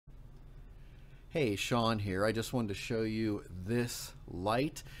Hey, Sean here. I just wanted to show you this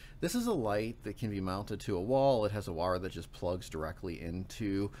light. This is a light that can be mounted to a wall. It has a wire that just plugs directly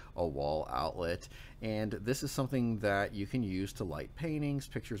into a wall outlet. And this is something that you can use to light paintings,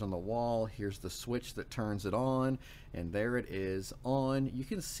 pictures on the wall. Here's the switch that turns it on, and there it is on. You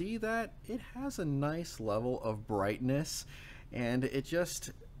can see that it has a nice level of brightness, and it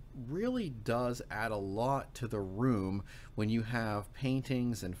just really does add a lot to the room when you have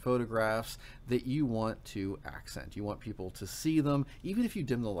paintings and photographs that you want to accent. You want people to see them even if you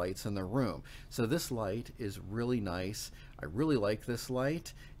dim the lights in the room. So this light is really nice. I really like this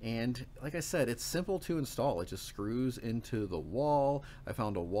light, and like I said, it's simple to install. It just screws into the wall. I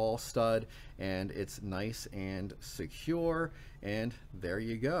found a wall stud, and it's nice and secure, and there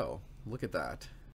you go. Look at that.